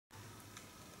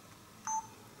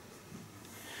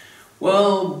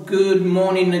Well, good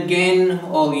morning again,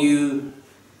 all you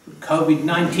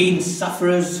COVID-19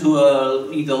 sufferers who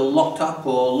are either locked up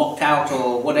or locked out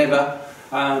or whatever.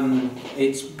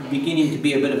 It's beginning to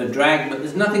be a bit of a drag, but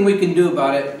there's nothing we can do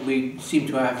about it. We seem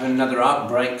to have another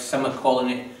outbreak. Some are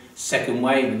calling it second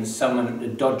wave and some are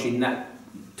dodging that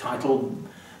title.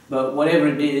 But whatever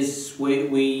it is,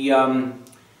 we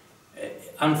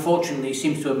unfortunately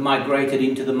seems to have migrated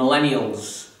into the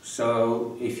millennials.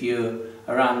 So if you're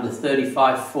around the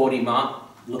 35-40 mark,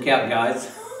 look out guys.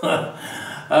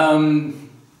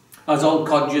 Us old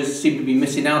codgers seem to be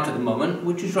missing out at the moment,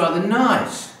 which is rather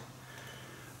nice.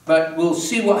 But we'll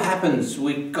see what happens.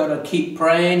 We've got to keep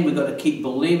praying, we've got to keep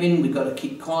believing, we've got to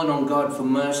keep calling on God for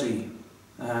mercy.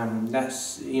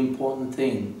 That's the important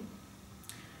thing.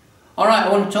 Alright, I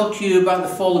want to talk to you about the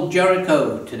fall of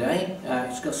Jericho today.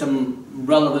 It's got some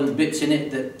relevant bits in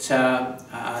it that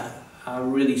are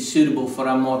really suitable for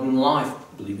our modern life,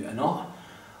 believe it or not.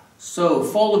 So,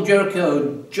 fall of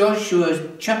Jericho, Joshua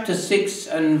chapter 6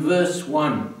 and verse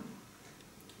 1.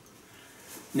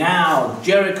 Now,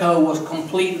 Jericho was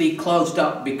completely closed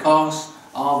up because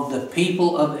of the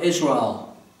people of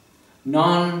Israel.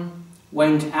 None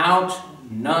went out,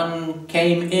 none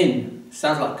came in.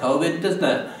 Sounds like COVID, doesn't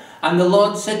it? And the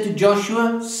Lord said to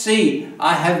Joshua, "See,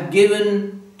 I have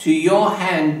given to your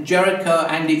hand Jericho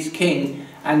and its king,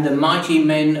 and the mighty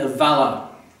men of valor."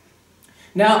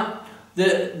 Now,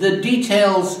 the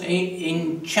details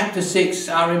in chapter 6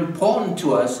 are important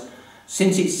to us,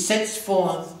 since it sets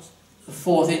forth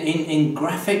in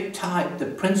graphic type the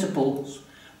principles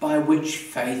by which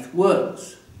faith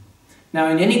works. Now,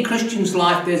 in any Christian's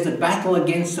life, there's a battle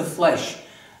against the flesh.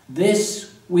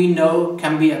 This, we know,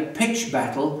 can be a pitched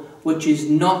battle, which is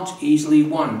not easily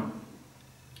won.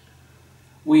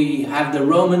 We have the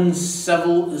Romans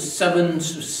 7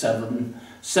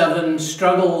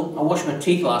 struggle. I washed my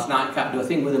teeth last night, can't do a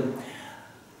thing with them.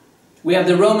 We have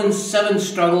the Romans 7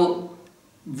 struggle.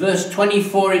 Verse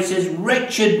 24, it says,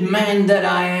 "Wretched man that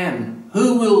I am,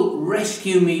 who will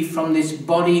rescue me from this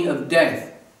body of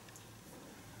death?"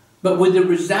 But with the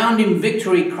resounding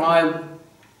victory cry,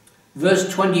 verse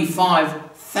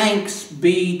 25, "Thanks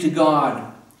be to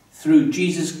God through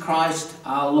Jesus Christ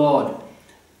our Lord."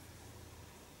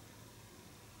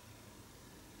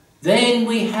 Then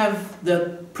we have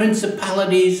the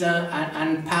principalities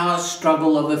and power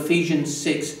struggle of Ephesians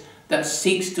 6 that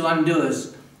seeks to undo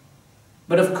us.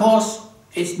 But of course,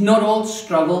 it's not all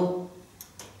struggle.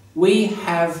 We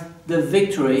have the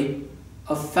victory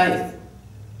of faith.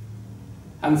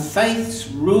 And faith's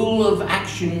rule of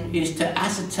action is to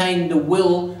ascertain the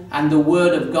will and the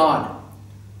word of God.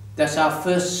 That's our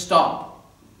first stop.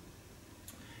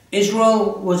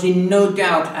 Israel was in no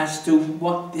doubt as to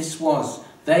what this was.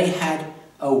 They had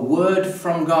a word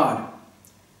from God.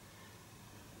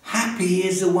 Happy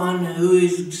is the one who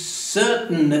is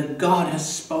certain that God has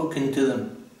spoken to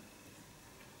them.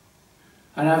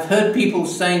 And I've heard people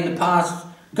say in the past,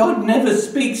 "God never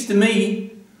speaks to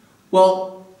me."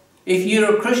 Well, if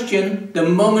you're a Christian, the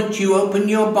moment you open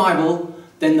your Bible,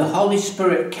 then the Holy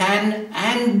Spirit can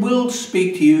and will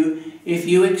speak to you if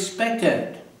you expect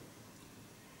it.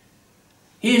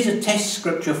 Here's a test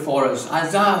scripture for us.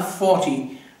 Isaiah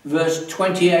 40, verse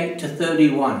 28 to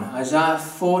 31. Isaiah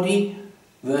 40,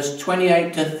 verse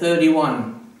 28 to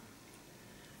 31.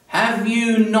 "Have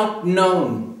you not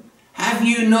known? Have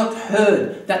you not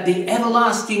heard that the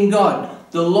everlasting God,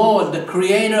 the Lord, the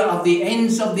creator of the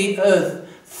ends of the earth,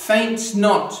 faints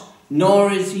not,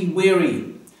 nor is he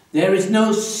weary? There is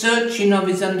no searching of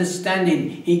his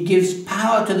understanding. He gives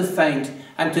power to the faint,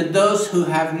 and to those who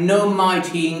have no might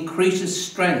he increases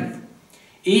strength.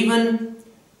 Even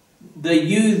the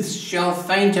youths shall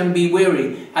faint and be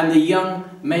weary, and the young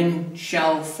men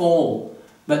shall fall.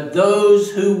 But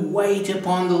those who wait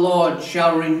upon the Lord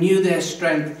shall renew their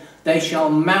strength. They shall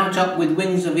mount up with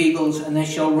wings of eagles, and they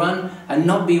shall run and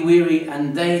not be weary,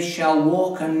 and they shall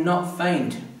walk and not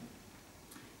faint."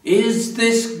 Is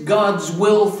this God's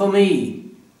will for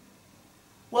me?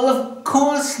 Well, of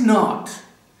course not.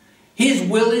 His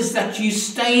will is that you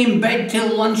stay in bed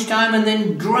till lunchtime and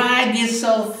then drag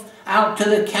yourself out to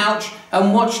the couch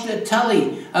and watch the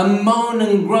telly and moan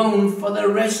and groan for the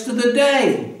rest of the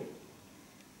day.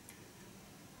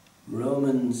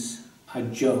 Romans, a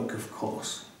joke of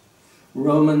course.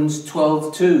 Romans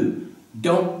 12:2,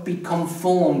 "Don't be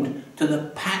conformed to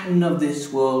the pattern of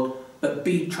this world, but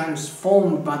be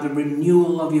transformed by the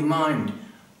renewal of your mind."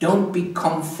 Don't be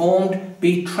conformed,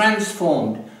 be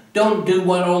transformed. Don't do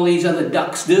what all these other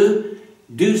ducks do.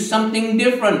 Do something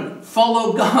different.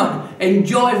 Follow God.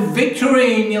 Enjoy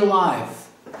victory in your life.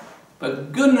 For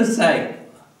goodness sake.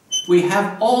 We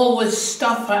have all this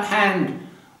stuff at hand.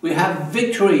 We have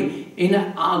victory in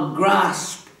our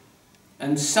grasp.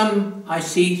 And some I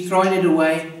see throwing it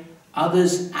away,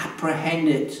 others apprehend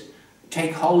it,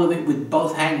 take hold of it with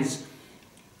both hands.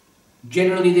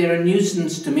 Generally they're a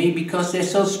nuisance to me because they're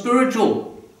so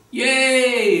spiritual.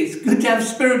 Yay! It's good to have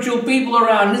spiritual people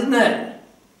around, isn't it?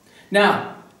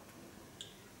 Now,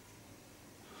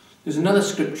 there's another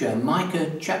scripture,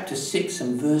 Micah chapter 6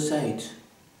 and verse 8.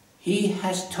 He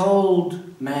has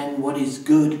told man what is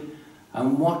good,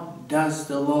 and what does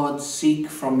the Lord seek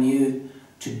from you?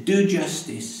 To do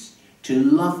justice, to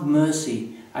love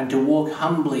mercy, and to walk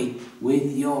humbly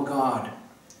with your God.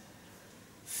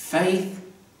 Faith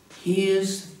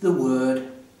hears the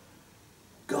word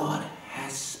God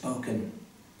has spoken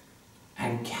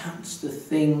and counts the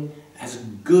thing as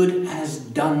good as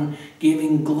done,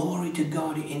 giving glory to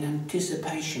God in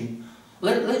anticipation.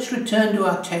 Let's return to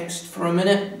our text for a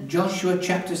minute. Joshua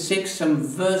chapter 6 and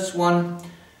verse 1.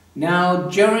 Now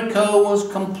Jericho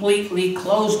was completely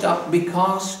closed up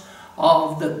because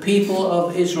of the people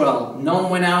of Israel. None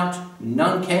went out,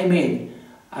 none came in.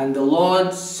 And the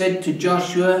Lord said to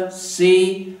Joshua,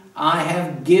 see, I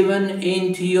have given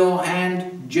into your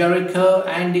hand Jericho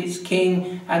and its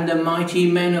king and the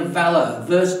mighty men of valor.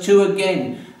 Verse 2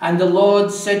 again. And the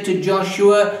Lord said to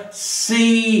Joshua,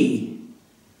 see,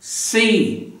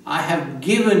 I have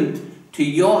given to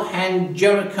your hand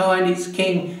Jericho and its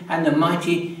king and the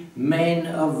mighty men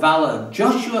of valor.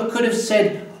 Joshua could have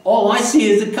said, all I see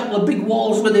is a couple of big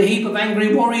walls with a heap of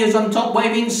angry warriors on top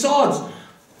waving swords.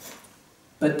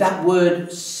 But that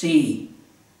word see,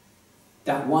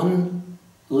 that one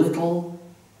little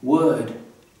word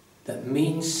that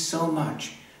means so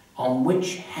much, on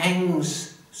which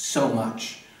hangs so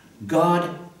much,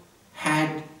 God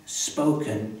had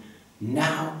spoken.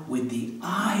 Now with the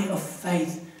eye of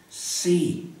faith,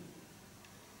 see.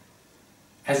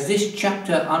 As this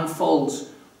chapter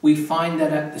unfolds, we find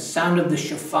that at the sound of the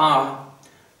shofar,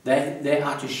 they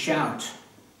are to shout.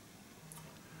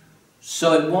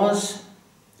 So it was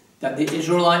that the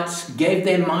Israelites gave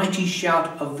their mighty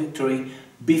shout of victory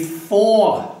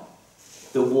before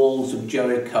the walls of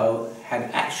Jericho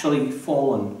had actually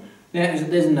fallen.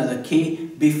 There's another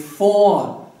key.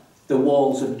 Before the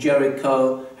walls of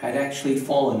Jericho had actually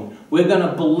fallen. We're going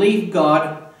to believe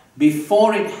God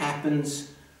before it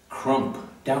happens. Crump,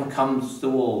 down comes the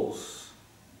walls.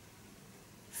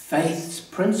 Faith's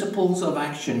principles of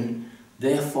action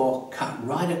therefore cut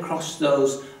right across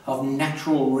those of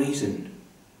natural reason.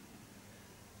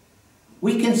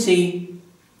 We can see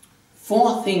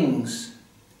 4 things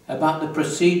about the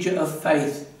procedure of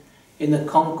faith in the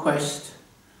conquest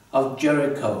of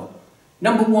Jericho.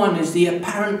 Number 1 is the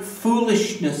apparent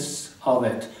foolishness of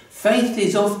it. Faith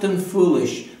is often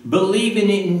foolish.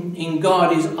 Believing in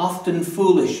God is often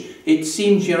foolish. It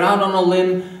seems you're out on a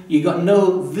limb, you've got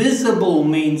no visible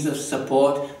means of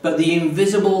support, but the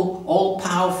invisible,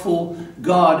 all-powerful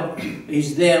God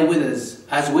is there with us.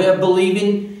 As we're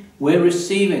believing, we're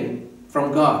receiving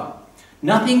from God.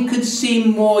 Nothing could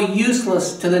seem more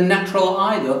useless to the natural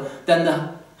eye, though, than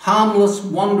the harmless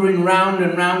wandering round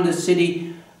and round the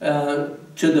city to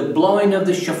the blowing of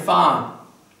the shofar.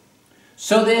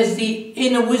 So there's the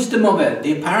inner wisdom of it.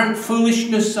 The apparent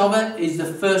foolishness of it is the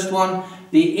first one.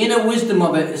 The inner wisdom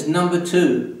of it is number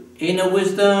 2. Inner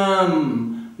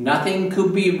wisdom. Nothing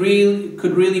could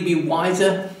really be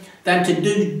wiser than to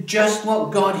do just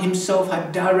what God himself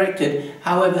had directed,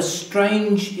 however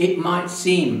strange it might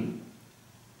seem.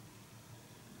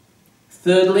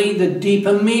 Thirdly, the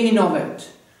deeper meaning of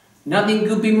it. Nothing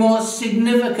could be more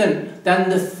significant than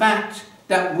the fact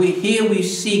that we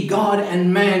see God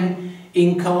and man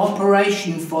in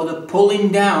cooperation for the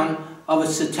pulling down of a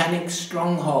satanic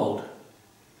stronghold.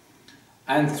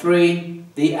 And 3,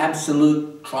 the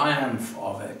absolute triumph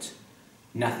of it.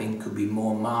 Nothing could be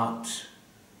more marked,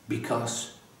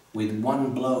 because with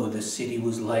one blow the city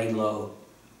was laid low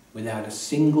without a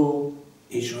single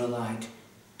Israelite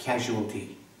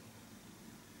casualty.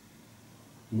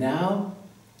 Now,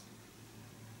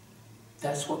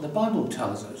 that's what the Bible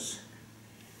tells us.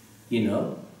 You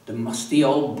know, the musty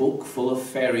old book full of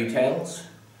fairy tales.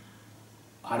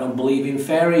 I don't believe in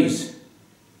fairies.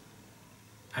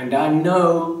 And I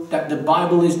know that the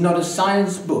Bible is not a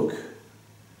science book.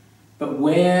 But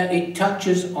where it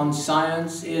touches on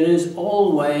science, it is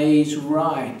always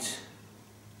right.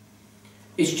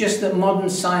 It's just that modern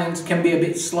science can be a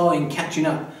bit slow in catching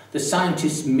up. The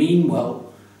scientists mean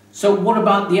well. So what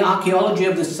about the archaeology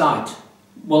of the site?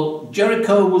 Well,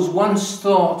 Jericho was once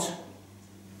thought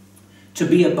to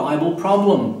be a Bible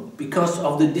problem because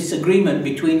of the disagreement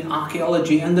between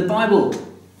archaeology and the Bible.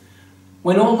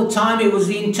 when all the time it was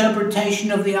the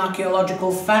interpretation of the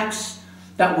archaeological facts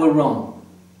that were wrong.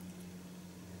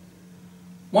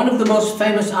 One of the most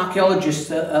famous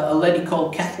archaeologists, a lady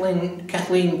called Kathleen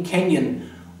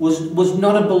Kenyon, was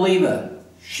not a believer.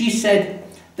 She said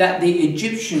that the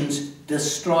Egyptians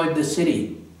destroyed the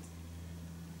city.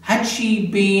 Had she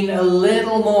been a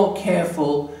little more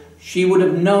careful, she would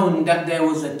have known that there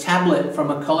was a tablet from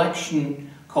a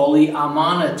collection called the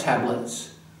Amarna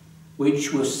tablets,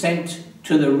 which was sent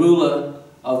to the ruler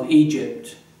of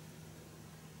Egypt.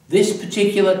 This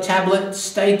particular tablet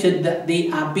stated that the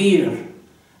Abir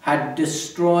had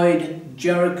destroyed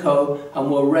Jericho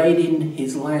and were raiding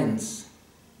his lands.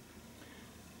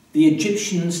 The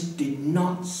Egyptians did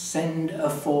not send a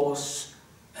force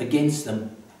against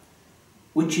them,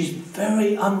 which is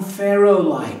very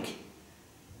un-Pharaoh-like.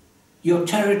 Your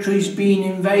territory's being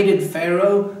invaded,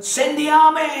 Pharaoh. Send the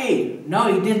army!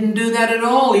 No, he didn't do that at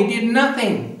all. He did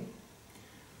nothing.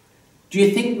 Do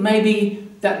you think maybe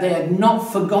that they had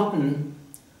not forgotten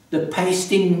the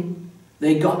pasting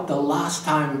they got the last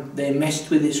time they messed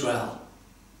with Israel?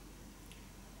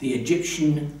 The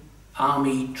Egyptian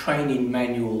Army Training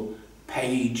Manual,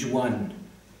 page 1.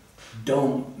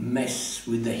 Don't mess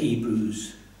with the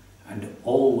Hebrews, and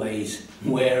always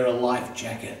wear a life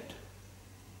jacket.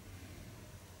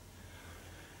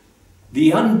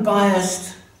 The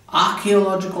unbiased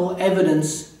archaeological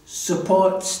evidence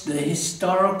supports the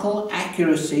historical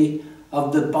accuracy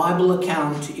of the Bible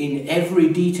account in every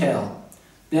detail.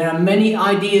 There are many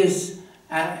ideas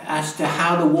as to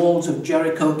how the walls of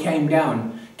Jericho came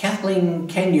down. Kathleen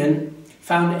Kenyon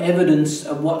found evidence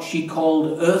of what she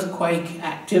called earthquake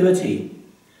activity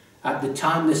at the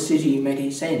time the city met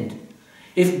its end.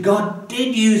 If God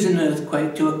did use an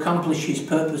earthquake to accomplish his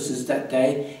purposes that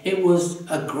day, it was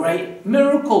a great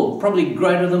miracle, probably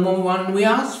greater than the one we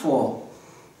asked for,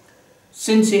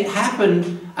 since it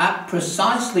happened at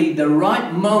precisely the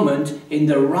right moment in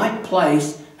the right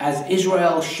place as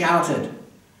Israel shouted.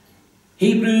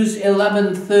 Hebrews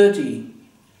 11:30,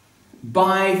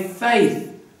 by faith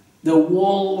the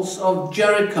walls of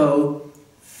Jericho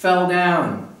fell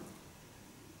down.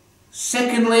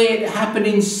 Secondly, it happened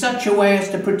in such a way as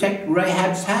to protect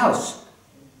Rahab's house.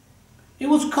 It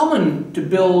was common to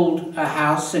build a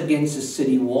house against a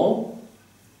city wall.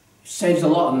 It saves a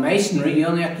lot of masonry. You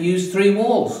only have to use 3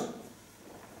 walls.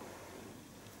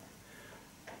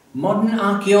 Modern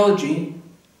archaeology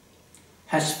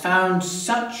has found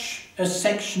such a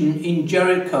section in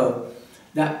Jericho,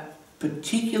 that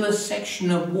particular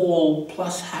section of wall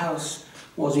plus house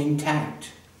was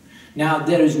intact. Now,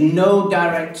 there is no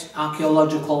direct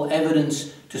archaeological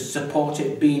evidence to support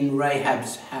it being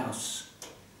Rahab's house,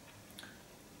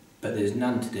 but there's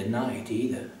none to deny it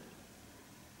either.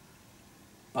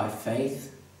 By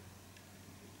faith,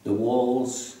 the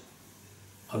walls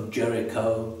of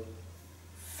Jericho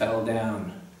fell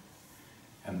down,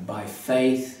 and by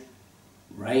faith,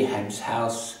 Rahab's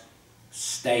house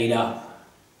stayed up.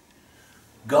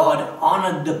 God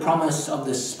honoured the promise of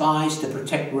the spies to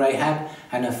protect Rahab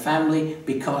and her family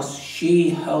because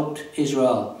she helped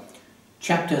Israel.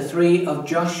 Chapter 3 of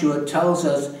Joshua tells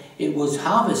us it was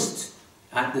harvest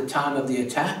at the time of the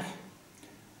attack.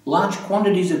 Large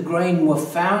quantities of grain were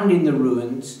found in the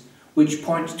ruins, which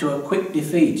points to a quick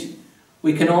defeat.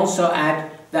 We can also add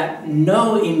that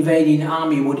no invading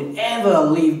army would ever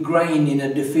leave grain in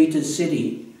a defeated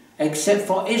city, except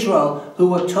for Israel, who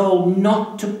were told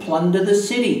not to plunder the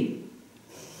city.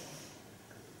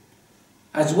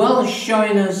 As well as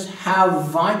showing us how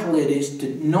vital it is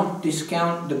to not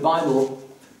discount the Bible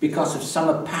because of some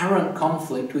apparent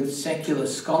conflict with secular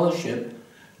scholarship,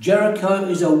 Jericho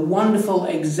is a wonderful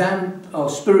example or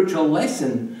spiritual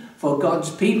lesson for God's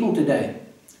people today.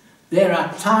 There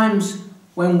are times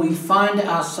when we find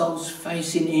ourselves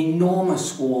facing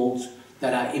enormous walls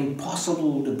that are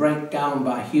impossible to break down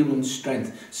by human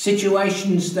strength.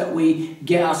 Situations that we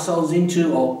get ourselves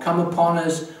into or come upon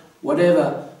us,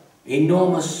 whatever,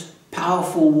 enormous,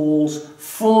 powerful walls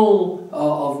full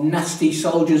of nasty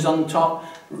soldiers on top,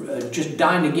 just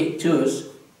dying to get to us.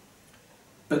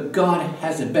 But God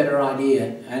has a better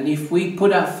idea. And if we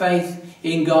put our faith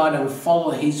in God and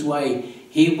follow his way,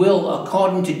 he will,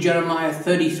 according to Jeremiah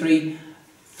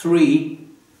 33:3,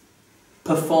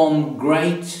 perform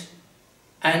great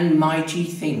and mighty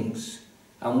things,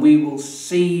 and we will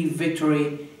see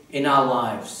victory in our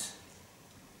lives.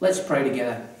 Let's pray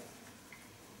together.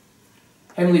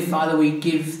 Heavenly Father, we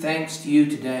give thanks to you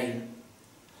today,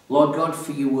 Lord God,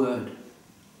 for your word.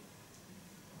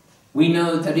 We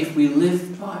know that if we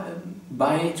live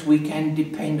by it, we can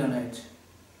depend on it.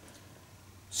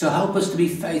 So help us to be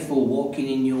faithful, walking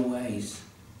in your ways.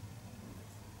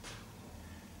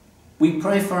 We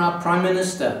pray for our Prime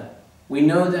Minister. We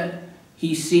know that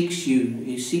he seeks you.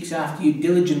 He seeks after you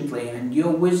diligently and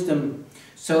your wisdom.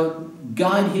 So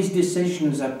guide his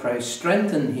decisions, I pray.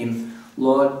 Strengthen him,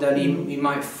 Lord, that he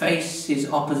might face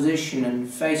his opposition and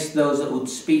face those that would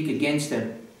speak against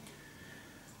him.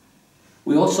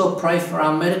 We also pray for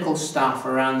our medical staff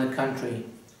around the country.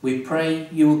 We pray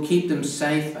you will keep them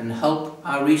safe and help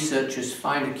our researchers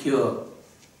find a cure.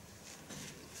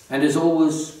 And as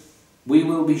always, we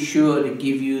will be sure to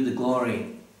give you the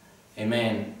glory.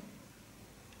 Amen.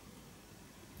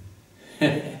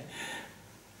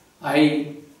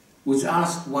 I was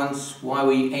asked once why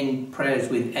we end prayers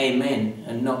with amen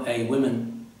and not a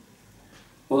women.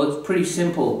 Well, it's pretty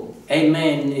simple.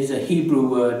 Amen is a Hebrew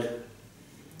word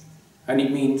and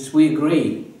it means we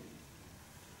agree.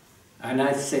 And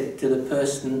I said to the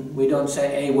person, we don't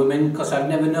say a woman because I've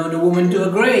never known a woman to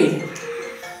agree.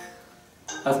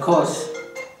 Of course,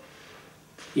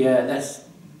 yeah,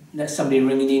 that's somebody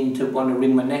ringing in to want to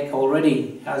wring my neck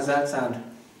already. How's that sound?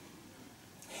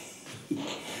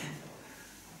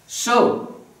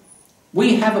 So,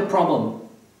 we have a problem.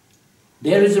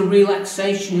 There is a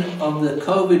relaxation of the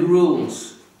COVID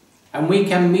rules and we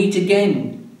can meet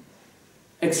again,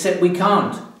 except we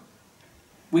can't.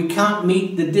 We can't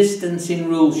meet the distancing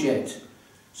rules yet.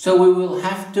 So we will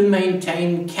have to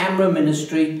maintain camera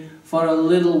ministry for a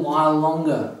little while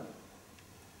longer.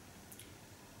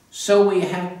 So we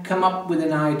have come up with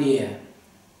an idea.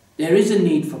 There is a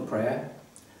need for prayer,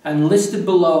 and listed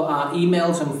below are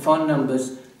emails and phone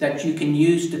numbers that you can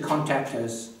use to contact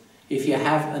us. If you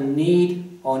have a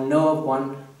need or know of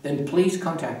one, then please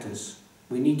contact us.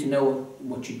 We need to know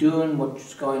what you're doing,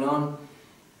 what's going on.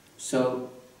 So,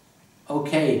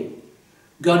 okay.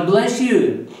 God bless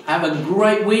you. Have a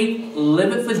great week.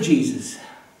 Live it for Jesus.